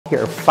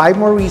Here are 5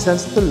 more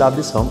reasons to love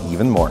this home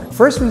even more.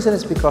 First reason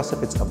is because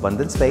of its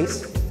abundant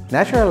space,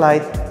 natural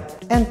light,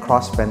 and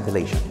cross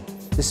ventilation.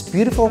 This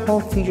beautiful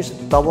home features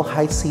a double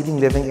height seating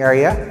living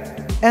area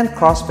and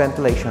cross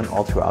ventilation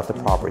all throughout the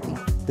property.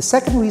 The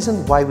second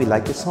reason why we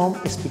like this home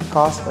is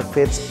because of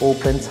its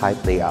open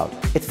type layout.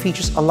 It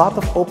features a lot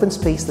of open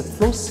space that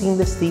flows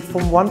seamlessly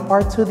from one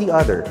part to the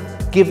other,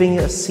 giving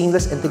you a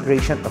seamless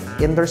integration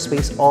of indoor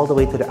space all the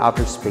way to the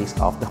outer space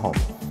of the home.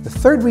 The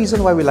third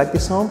reason why we like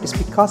this home is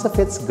because of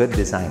its good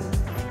design.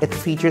 It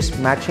features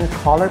matching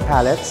color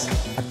palettes,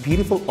 a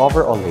beautiful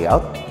overall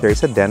layout. There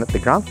is a den at the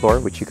ground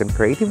floor which you can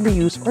creatively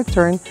use or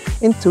turn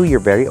into your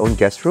very own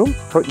guest room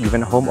or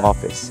even home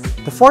office.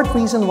 The fourth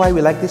reason why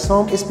we like this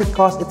home is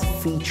because it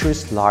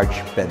features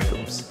large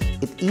bedrooms.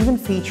 It even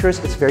features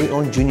its very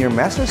own junior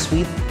master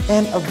suite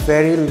and a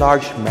very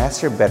large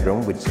master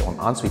bedroom with its own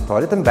ensuite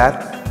toilet and bath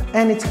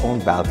and its own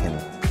balcony.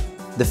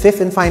 The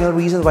fifth and final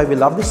reason why we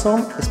love this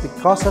home is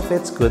because of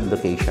its good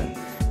location.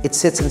 It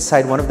sits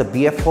inside one of the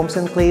BF Homes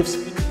enclaves,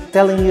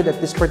 telling you that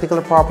this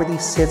particular property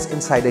sits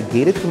inside a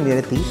gated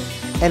community,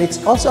 and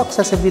it's also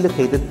accessibly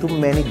located to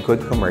many good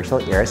commercial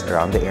areas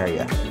around the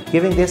area,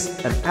 giving this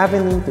an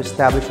avenue to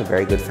establish a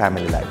very good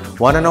family life.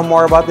 Want to know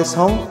more about this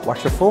home?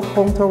 Watch the full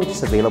home tour which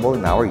is available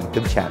in our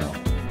YouTube channel.